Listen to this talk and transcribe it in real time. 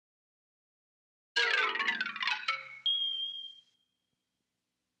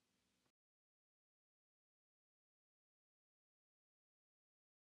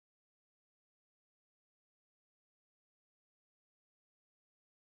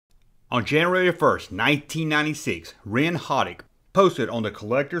On January 1st, 1996, Ren Hoddick posted on the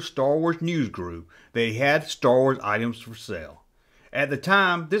Collector Star Wars News group that he had Star Wars items for sale. At the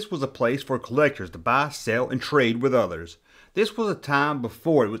time, this was a place for collectors to buy, sell, and trade with others. This was a time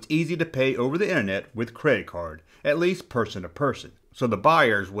before it was easy to pay over the internet with credit card, at least person to person, so the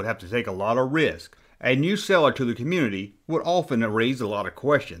buyers would have to take a lot of risk. A new seller to the community would often raise a lot of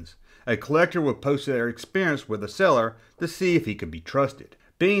questions. A collector would post their experience with the seller to see if he could be trusted.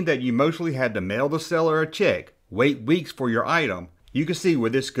 Being that you mostly had to mail the seller a check, wait weeks for your item, you can see where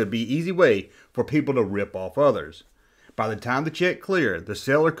this could be an easy way for people to rip off others. By the time the check cleared, the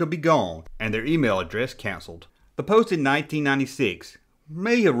seller could be gone and their email address canceled. The post in 1996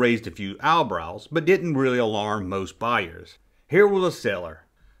 may have raised a few eyebrows, but didn't really alarm most buyers. Here was a seller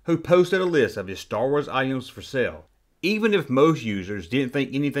who posted a list of his Star Wars items for sale. Even if most users didn't think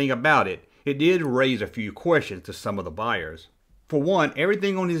anything about it, it did raise a few questions to some of the buyers. For one,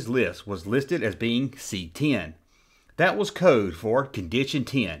 everything on his list was listed as being C10. That was code for Condition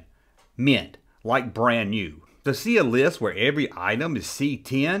 10, mint, like brand new. To see a list where every item is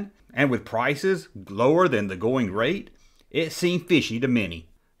C10 and with prices lower than the going rate, it seemed fishy to many.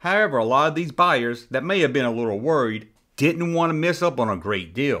 However, a lot of these buyers that may have been a little worried didn't want to miss up on a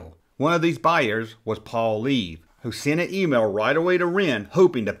great deal. One of these buyers was Paul Leave, who sent an email right away to Ren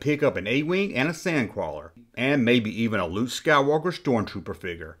hoping to pick up an A-Wing and a Sandcrawler, and maybe even a Luke Skywalker Stormtrooper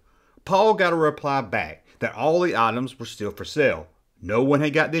figure. Paul got a reply back that all the items were still for sale. No one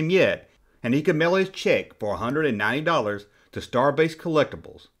had got them yet, and he could mail his check for $190 to Starbase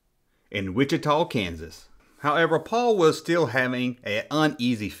Collectibles in Wichita, Kansas. However, Paul was still having an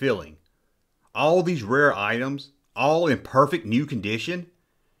uneasy feeling. All these rare items, all in perfect new condition?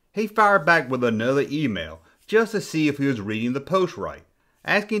 He fired back with another email just to see if he was reading the post right,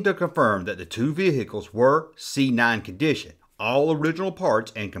 asking to confirm that the two vehicles were C9 condition, all original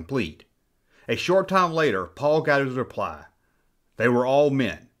parts and complete. A short time later, Paul got his reply. They were all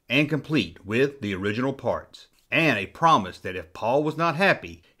mint and complete with the original parts, and a promise that if Paul was not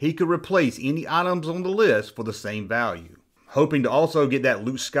happy, he could replace any items on the list for the same value. Hoping to also get that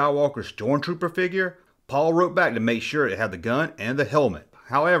Luke Skywalker Stormtrooper figure, Paul wrote back to make sure it had the gun and the helmet.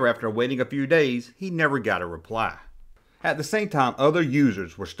 However, after waiting a few days, he never got a reply. At the same time, other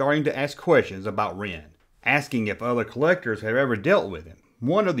users were starting to ask questions about Ren, asking if other collectors had ever dealt with him.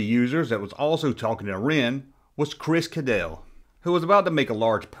 One of the users that was also talking to Ren was Chris Cadell, who was about to make a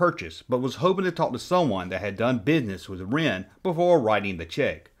large purchase, but was hoping to talk to someone that had done business with Ren before writing the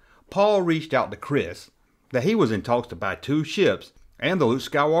check. Paul reached out to Chris that he was in talks to buy 2 ships and the Luke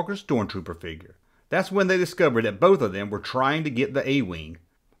Skywalker Stormtrooper figure. That's when they discovered that both of them were trying to get the A-Wing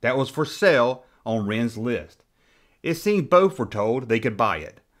that was for sale on Ren's list. It seemed both were told they could buy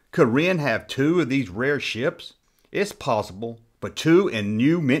it. Could Ren have 2 of these rare ships? It's possible, but 2 in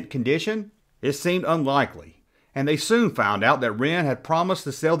new mint condition? It seemed unlikely. And they soon found out that Ren had promised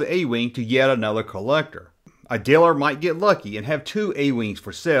to sell the A-Wing to yet another collector. A dealer might get lucky and have 2 A-Wings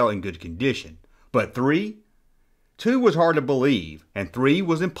for sale in good condition. But 3? 2 was hard to believe, and 3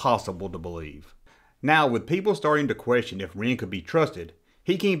 was impossible to believe. Now, with people starting to question if Ren could be trusted,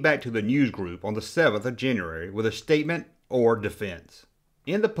 he came back to the news group on the 7th of January with a statement or defense.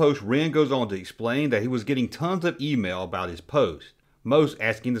 In the post, Ren goes on to explain that he was getting tons of email about his post, most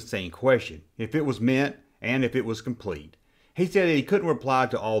asking the same question, if it was mint and if it was complete. He said that he couldn't reply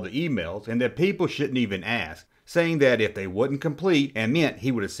to all the emails and that people shouldn't even ask, saying that if they wasn't complete and mint,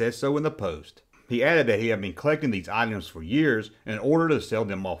 he would have said so in the post. He added that he had been collecting these items for years in order to sell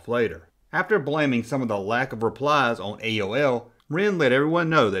them off later. After blaming some of the lack of replies on AOL, Ren let everyone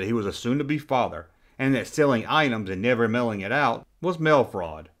know that he was a soon-to-be father and that selling items and never mailing it out was mail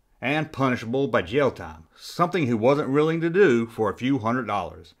fraud and punishable by jail time, something he wasn't willing to do for a few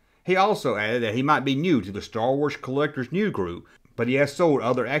 $100s. He also added that he might be new to the Star Wars Collectors New group, but he has sold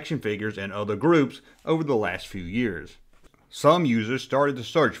other action figures in other groups over the last few years. Some users started to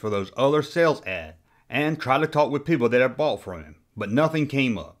search for those other sales ads and try to talk with people that had bought from him, but nothing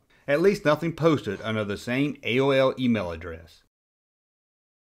came up. At least nothing posted under the same AOL email address.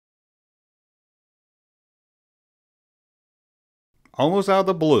 Almost out of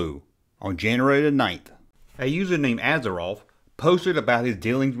the blue, on January the 9th, a user named Azeroth posted about his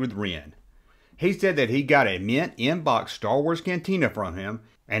dealings with Ren. He said that he got a mint in-box Star Wars Cantina from him,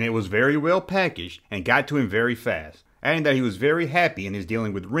 and it was very well packaged and got to him very fast, adding that he was very happy in his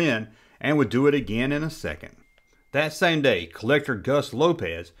dealing with Ren and would do it again in a second. That same day, collector Gus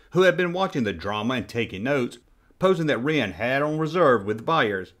Lopez, who had been watching the drama and taking notes, posted that Ren had on reserve with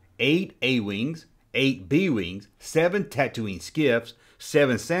buyers 8 A-Wings, 8 B-Wings, 7 Tatooine skiffs,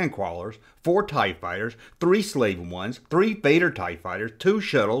 7 Sandcrawlers, 4 TIE Fighters, 3 Slave Ones, 3 Vader TIE Fighters, 2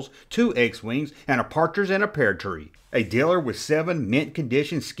 Shuttles, 2 X-Wings, and a Partridge and a Pear Tree. A dealer with 7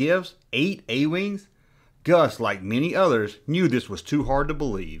 mint-condition skiffs, 8 A-Wings? Gus, like many others, knew this was too hard to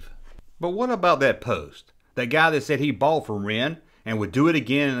believe. But what about that post? That guy that said he bought from Wren and would do it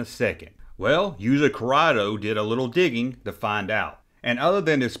again in a second. Well, user Corrado did a little digging to find out. And other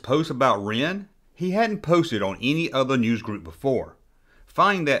than this post about Wren, he hadn't posted on any other news group before.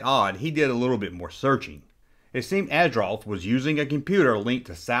 Finding that odd, he did a little bit more searching. It seemed Azeroth was using a computer linked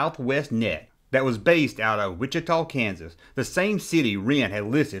to Southwest Net that was based out of Wichita, Kansas, the same city Wren had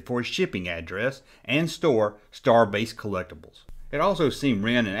listed for his shipping address and store Star-based collectibles. It also seemed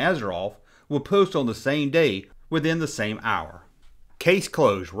Wren and Azeroth would post on the same day within the same hour. Case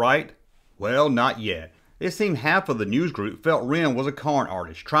closed, right? Well, not yet. It seemed half of the news group felt Wren was a con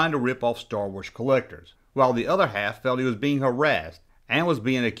artist trying to rip off Star Wars collectors, while the other half felt he was being harassed and was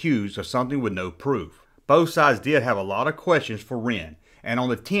being accused of something with no proof. Both sides did have a lot of questions for Wren, and on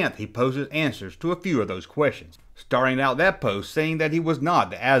the 10th he posted answers to a few of those questions, starting out that post saying that he was not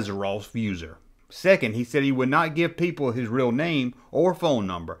the Azeroth's user. Second, he said he would not give people his real name or phone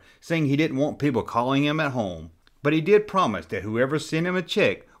number, saying he didn't want people calling him at home. But he did promise that whoever sent him a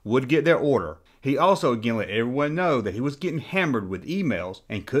check would get their order. He also again let everyone know that he was getting hammered with emails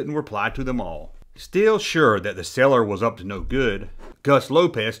and couldn't reply to them all. Still sure that the seller was up to no good, Gus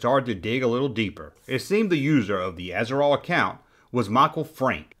Lopez started to dig a little deeper. It seemed the user of the Azeroth account was Michael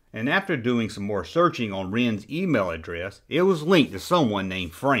Frank, and after doing some more searching on Wren's email address, it was linked to someone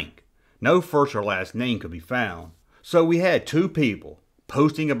named Frank. No first or last name could be found. So we had two people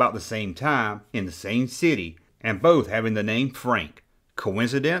posting about the same time in the same city and both having the name Frank.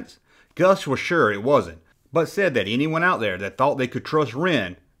 Coincidence? Gus was sure it wasn't, but said that anyone out there that thought they could trust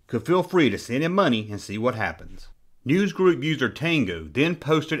Wren could feel free to send him money and see what happens. Newsgroup user Tango then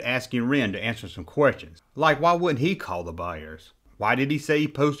posted asking Wren to answer some questions, like why wouldn't he call the buyers? Why did he say he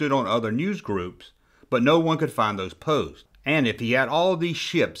posted on other news groups, but no one could find those posts? And if he had all of these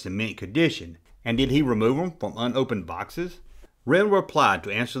ships in mint condition, and did he remove them from unopened boxes? Wren replied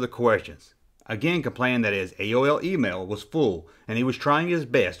to answer the questions, again complaining that his AOL email was full and he was trying his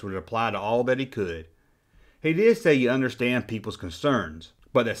best to reply to all that he could. He did say he understands people's concerns,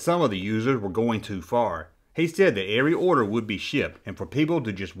 but that some of the users were going too far. He said that every order would be shipped and for people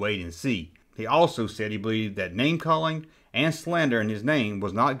to just wait and see. He also said he believed that name calling and slander in his name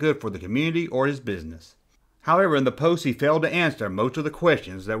was not good for the community or his business. However, in the post he failed to answer most of the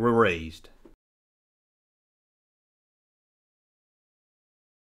questions that were raised.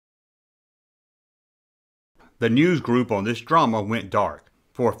 The news group on this drama went dark.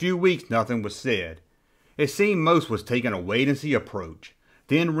 For a few weeks nothing was said. It seemed most was taking a wait-and-see approach.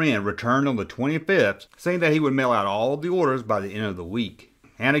 Then Wren returned on the 25th, saying that he would mail out all the orders by the end of the week,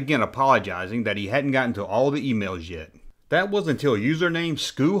 and again apologizing that he hadn't gotten to all the emails yet. That was until username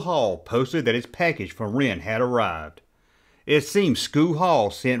Scoo Hall posted that his package from Wren had arrived. It seems Scoo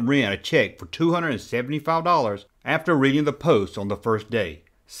Hall sent Wren a check for $275 after reading the post on the first day,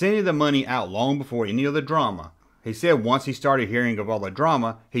 sending the money out long before any of the drama. He said once he started hearing of all the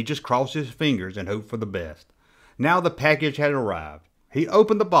drama, he just crossed his fingers and hoped for the best. Now the package had arrived. He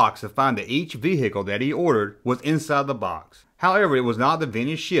opened the box to find that each vehicle that he ordered was inside the box. However, it was not the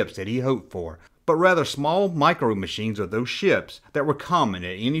vintage ships that he hoped for, but rather small micro machines of those ships that were common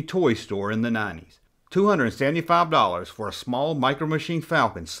at any toy store in the 90s. $275 for a small micro machine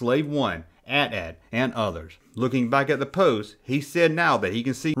Falcon, Slave One, AT-AT, and others. Looking back at the post, he said now that he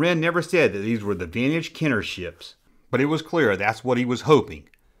can see Wren never said that these were the vintage Kenner ships, but it was clear that's what he was hoping.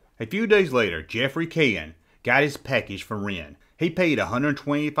 A few days later, Jeffrey Cahan got his package from Wren. He paid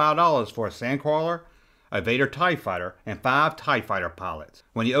 $125 for a Sandcrawler, a Vader TIE Fighter, and 5 TIE Fighter pilots.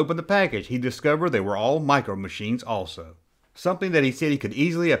 When he opened the package, he discovered they were all micro machines also. Something that he said he could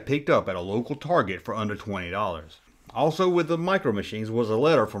easily have picked up at a local Target for under $20. Also with the micro machines was a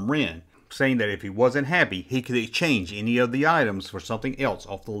letter from Wren, saying that if he wasn't happy, he could exchange any of the items for something else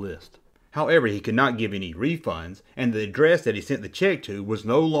off the list. However, he could not give any refunds, and the address that he sent the check to was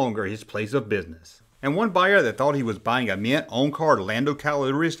no longer his place of business. And one buyer that thought he was buying a mint on-card Lando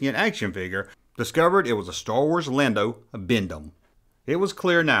Calrissian action figure discovered it was a Star Wars Lando Bendum. It was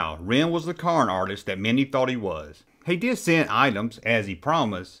clear now, Wren was the con artist that many thought he was. He did send items, as he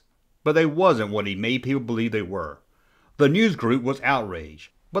promised, but they wasn't what he made people believe they were. The news group was outraged,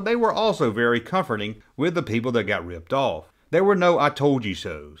 but they were also very comforting with the people that got ripped off. There were no I told you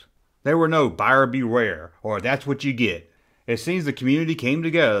so's. There were no buyer beware, or that's what you get. It seems the community came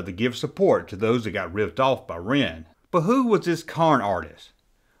together to give support to those that got ripped off by Wren. But who was this con artist?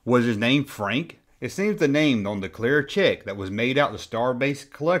 Was his name Frank? It seems the name on the clear check that was made out to Starbase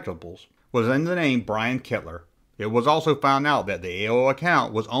Collectibles was in the name Brian Kettler. It was also found out that the AOL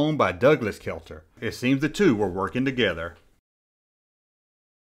account was owned by Douglas Kelter. It seems the two were working together.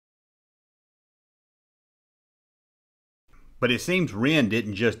 But it seems Wren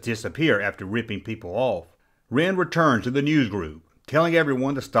didn't just disappear after ripping people off. Wren returned to the news group, telling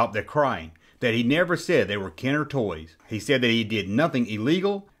everyone to stop their crying, that he never said they were Kenner toys. He said that he did nothing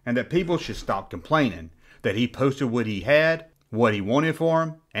illegal and that people should stop complaining, that he posted what he had, what he wanted for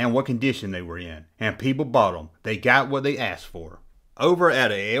them, and what condition they were in, and people bought them. They got what they asked for. Over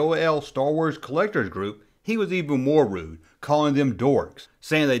at a AOL Star Wars collectors group, he was even more rude, calling them dorks,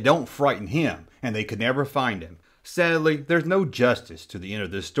 saying they don't frighten him and they could never find him. Sadly, there's no justice to the end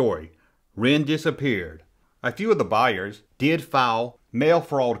of this story. Wren disappeared. A few of the buyers did file mail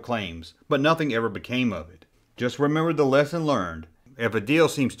fraud claims, but nothing ever became of it. Just remember the lesson learned. If a deal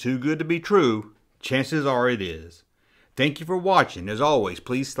seems too good to be true, chances are it is. Thank you for watching. As always,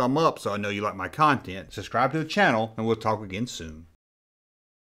 please thumb up so I know you like my content. Subscribe to the channel, and we'll talk again soon.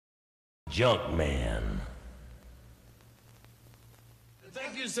 Junkman.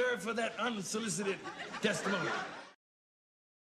 Thank you, sir, for that unsolicited testimony.